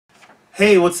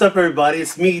Hey, what's up, everybody?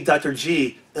 It's me, Dr.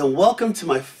 G, and welcome to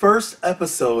my first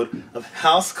episode of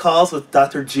House Calls with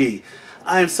Dr. G.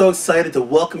 I am so excited to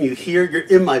welcome you here. You're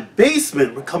in my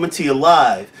basement. We're coming to you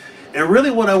live. And really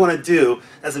what I want to do,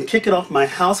 as I'm kicking off my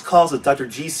House Calls with Dr.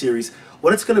 G series,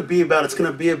 what it's going to be about, it's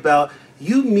going to be about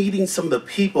you meeting some of the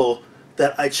people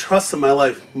that I trust in my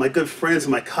life, my good friends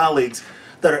and my colleagues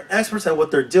that are experts at what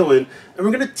they're doing, and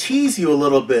we're going to tease you a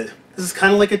little bit. This is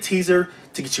kind of like a teaser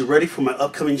to get you ready for my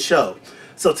upcoming show.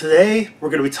 So today, we're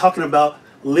going to be talking about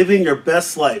living your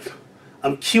best life.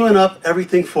 I'm queuing up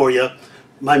everything for you.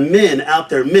 My men out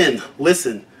there, men,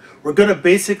 listen. We're going to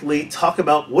basically talk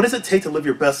about what does it take to live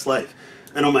your best life.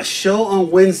 And on my show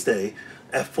on Wednesday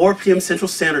at 4 p.m. Central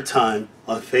Standard Time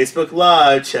on Facebook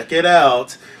Live, check it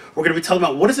out, we're going to be talking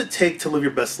about what does it take to live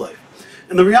your best life.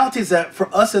 And the reality is that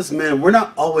for us as men, we're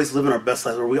not always living our best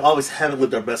lives, or we always haven't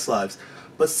lived our best lives.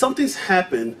 But something's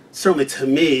happened, certainly to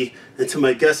me and to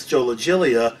my guest, Joe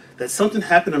LaGiglia, that something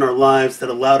happened in our lives that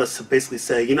allowed us to basically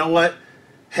say, you know what?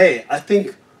 Hey, I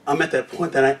think I'm at that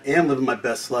point that I am living my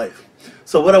best life.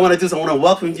 So what I want to do is I want to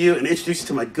welcome you and introduce you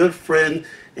to my good friend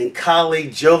and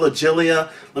colleague, Joe LaGiglia.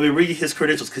 Let me read you his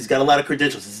credentials because he's got a lot of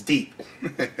credentials. It's deep.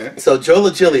 So Joe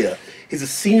LaGiglia, he's a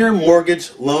senior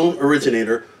mortgage loan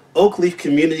originator, Oakleaf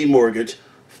Community Mortgage,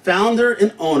 founder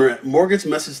and owner at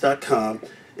mortgagemessage.com,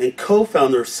 and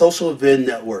co-founder of Vid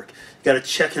Network. You got to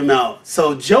check him out.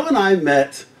 So Joe and I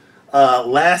met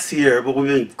last year, but we've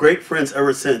been great friends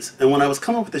ever since. And when I was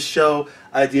coming up with the show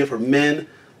idea for men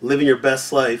living your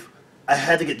best life, I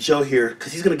had to get Joe here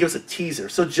because he's going to give us a teaser.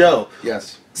 So Joe,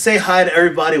 yes, say hi to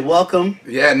everybody. Welcome.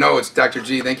 Yeah, no, it's Dr.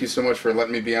 G. Thank you so much for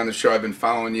letting me be on the show. I've been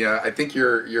following you. I think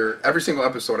you're every single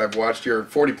episode I've watched. You're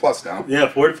 40 plus now. Yeah,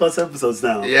 40 plus episodes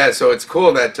now. Yeah, so it's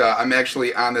cool that I'm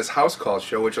actually on this house call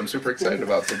show, which I'm super excited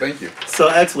about. So thank you. So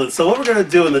excellent. So what we're going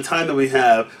to do in the time that we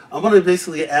have, I'm going to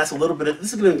basically ask a little bit.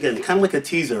 This is going to, again, kind of like a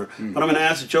teaser, but I'm going to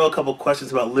ask Joe a couple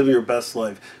questions about living your best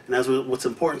life. And what's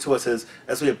important to us is,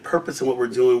 as we have purpose in what we're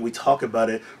doing, we talk about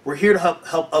it. We're here to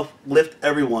help uplift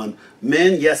everyone.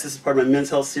 Men, yes, this is part of my men's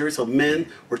health series. So men,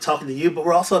 we're talking to you, but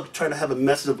we're also trying to have a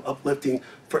message of uplifting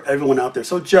for everyone out there.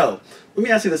 So Joe, let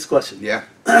me ask you this question. Yeah.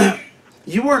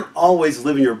 You weren't always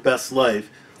living your best life.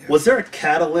 Yeah. Was there a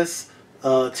catalyst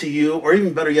to you, or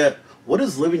even better yet, what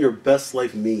does living your best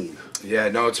life mean? Yeah,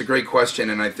 no, it's a great question,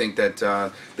 and I think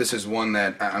that this is one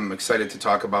that I'm excited to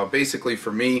talk about. Basically,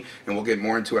 for me, and we'll get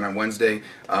more into it on Wednesday,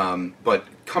 but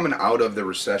coming out of the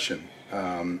recession,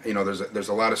 you know, there's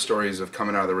a lot of stories of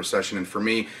coming out of the recession, and for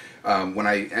me, when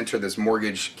I entered this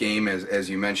mortgage game, as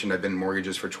you mentioned, I've been in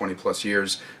mortgages for 20 plus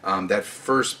years. That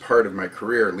first part of my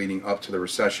career leading up to the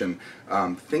recession,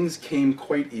 things came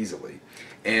quite easily.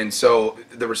 And so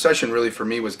the recession really for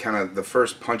me was kind of the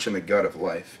first punch in the gut of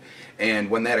life. And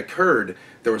when that occurred,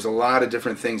 there was a lot of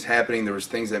different things happening. There was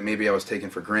things that maybe I was taking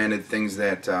for granted, things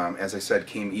that, as I said,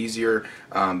 came easier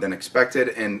than expected.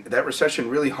 And that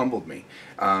recession really humbled me.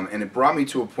 And it brought me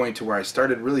to a point to where I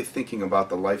started really thinking about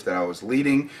the life that I was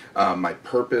leading, my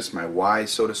purpose, my why,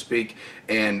 so to speak.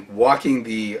 And walking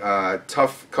the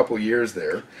tough couple years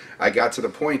there, I got to the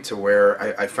point to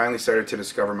where I finally started to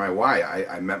discover my why.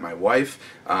 I met my wife.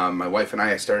 My wife and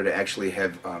I started to actually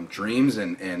have dreams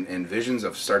and visions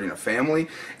of starting a family.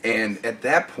 And at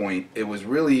that point, it was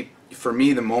really, for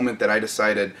me, the moment that I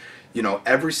decided, you know,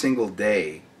 every single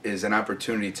day is an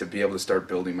opportunity to be able to start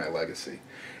building my legacy.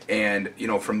 And, you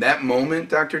know, from that moment,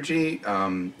 Dr. G,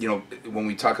 you know, when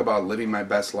we talk about living my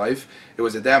best life, it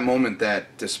was at that moment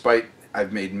that, despite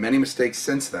I've made many mistakes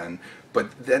since then, but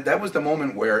that was the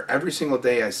moment where every single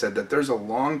day I said that there's a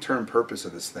long-term purpose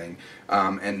of this thing.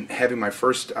 And having my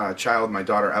first child, my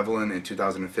daughter Evelyn, in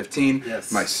 2015,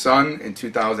 yes, my son in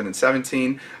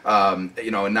 2017,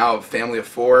 you know, and now a family of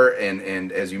 4,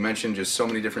 and as you mentioned, just so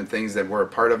many different things that we're a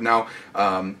part of now.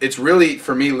 It's really,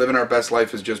 for me, living our best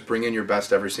life is just bringing your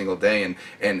best every single day,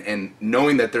 and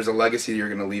knowing that there's a legacy you're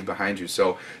going to leave behind you.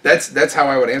 So that's how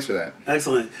I would answer that.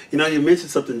 Excellent. You know, you mentioned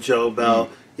something, Joe, about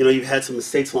you know, you've had some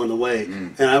mistakes along the way.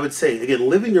 And I would say, again,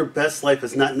 living your best life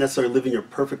is not necessarily living your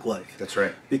perfect life. That's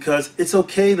right. Because it's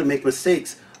okay to make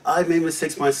mistakes. I've made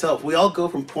mistakes myself. We all go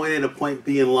from point A to point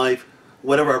B in life,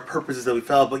 whatever our purpose is that we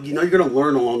follow, but you know you're going to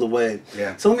learn along the way.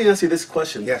 Yeah. So let me ask you this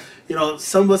question. Yeah. You know,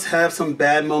 some of us have some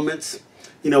bad moments.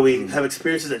 You know, we have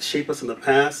experiences that shape us in the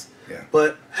past. Yeah.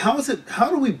 But how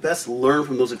do we best learn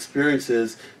from those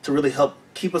experiences to really help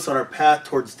keep us on our path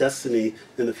towards destiny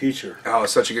in the future? Oh,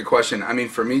 such a good question. I mean,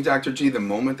 for me, Dr. G, the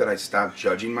moment that I stopped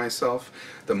judging myself,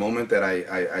 the moment that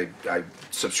I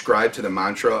subscribed to the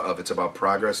mantra of it's about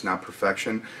progress, not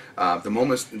perfection, the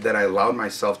moment that I allowed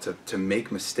myself to make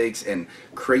mistakes and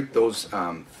create those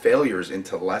failures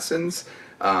into lessons,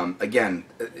 Again,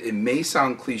 it may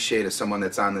sound cliche to someone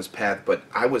that's on this path, but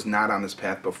I was not on this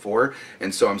path before,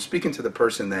 and so I'm speaking to the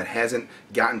person that hasn't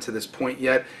gotten to this point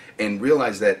yet, and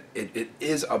realize that it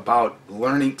is about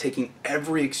learning, taking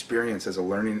every experience as a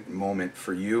learning moment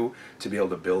for you to be able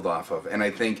to build off of. And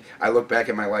I think I look back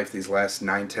at my life these last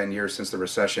 9-10 years since the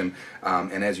recession,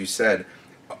 and as you said,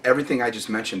 everything I just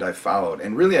mentioned I've followed.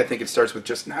 And really I think it starts with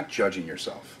just not judging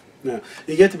yourself. Yeah,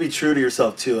 you get to be true to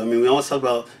yourself too. I mean, we always talk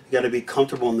about you got to be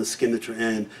comfortable in the skin that you're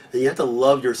in, and you have to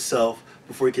love yourself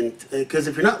before you can. Because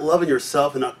if you're not loving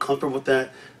yourself and not comfortable with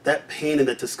that, that pain and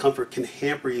that discomfort can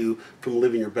hamper you from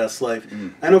living your best life.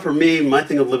 I know for me, my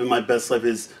thing of living my best life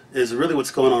is really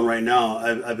what's going on right now.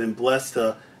 I've been blessed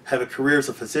to have a career as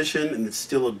a physician, and it's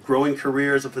still a growing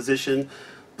career as a physician.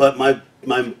 But my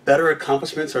better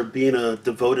accomplishments are being a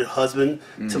devoted husband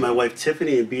to my wife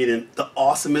Tiffany, and being the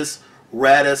awesomest,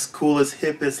 raddest, coolest,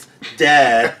 hippest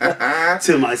dad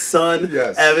to my son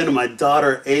Evan and my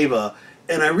daughter Ava.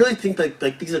 And I really think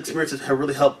like these experiences have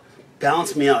really helped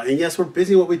balance me out. And yes, we're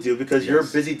busy in what we do because you're a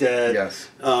busy dad,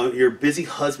 you're a busy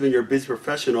husband, you're a busy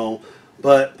professional.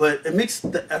 But it makes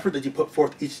the effort that you put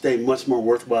forth each day much more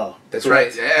worthwhile. That's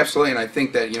right, absolutely. And I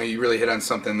think that you really hit on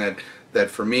something that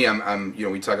for me, I'm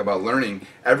we talk about learning.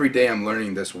 Every day I'm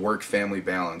learning this work-family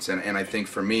balance. And I think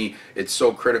for me, it's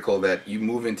so critical that you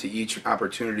move into each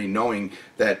opportunity knowing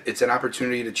that it's an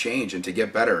opportunity to change and to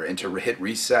get better and to hit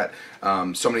reset.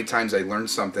 So many times I learn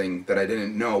something that I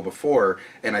didn't know before,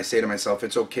 and I say to myself,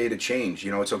 it's okay to change.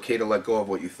 It's okay to let go of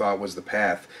what you thought was the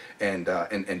path and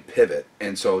pivot.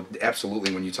 And so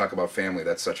absolutely, when you talk about family,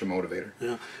 that's such a motivator.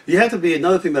 Yeah, you have to be,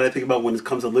 another thing that I think about when it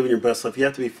comes to living your best life, you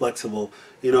have to be flexible.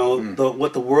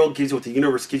 What the world gives you, what the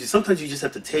universe gives you, sometimes you just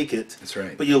have to take it. That's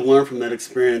right. But you'll learn from that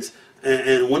experience.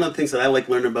 And one of the things that I like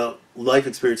learning about life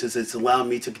experiences is it's allowed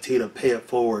me to continue to pay it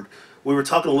forward. We were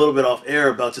talking a little bit off air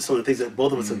about just some of the things that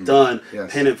both of us have done,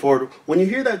 paying it forward. When you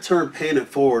hear that term, paying it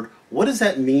forward, what does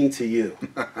that mean to you?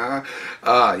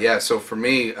 Yeah, so for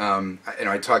me,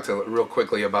 I talked real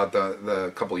quickly about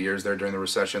the couple of years there during the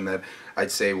recession that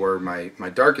I'd say were my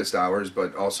darkest hours,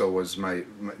 but also was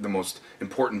the most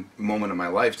important moment of my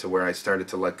life, to where I started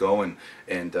to let go and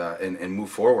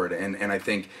move forward. And I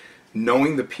think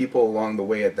knowing the people along the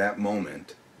way at that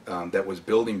moment that was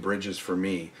building bridges for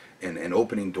me and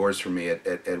opening doors for me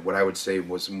at what I would say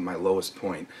was my lowest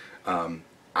point,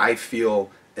 I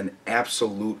feel an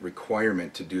absolute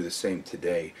requirement to do the same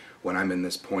today when I'm in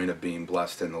this point of being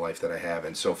blessed in the life that I have.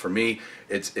 And so for me,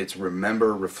 it's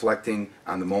reflecting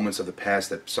on the moments of the past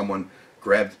that someone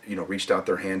grabbed, reached out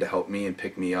their hand to help me and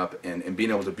pick me up, and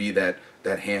being able to be that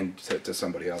hand to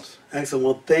somebody else. Excellent.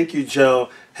 Well, thank you, Joe.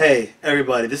 Hey,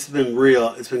 everybody, this has been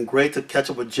real. It's been great to catch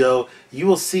up with Joe. You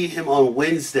will see him on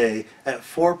Wednesday at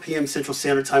 4 p.m. Central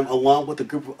Standard Time, along with a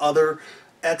group of other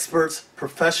experts,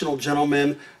 professional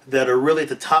gentlemen that are really at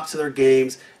the tops of their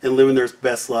games and living their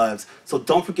best lives. So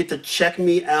don't forget to check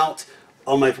me out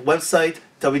on my website,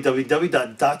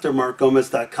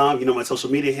 www.drmarkgomez.com. My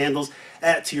social media handles,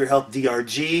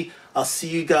 @ToYourHealthDRG. I'll see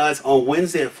you guys on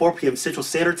Wednesday at 4 p.m. Central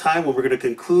Standard Time, when we're going to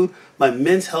conclude my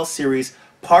Men's Health Series,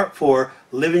 Part 4,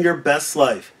 Living Your Best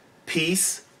Life.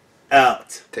 Peace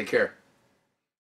out. Take care.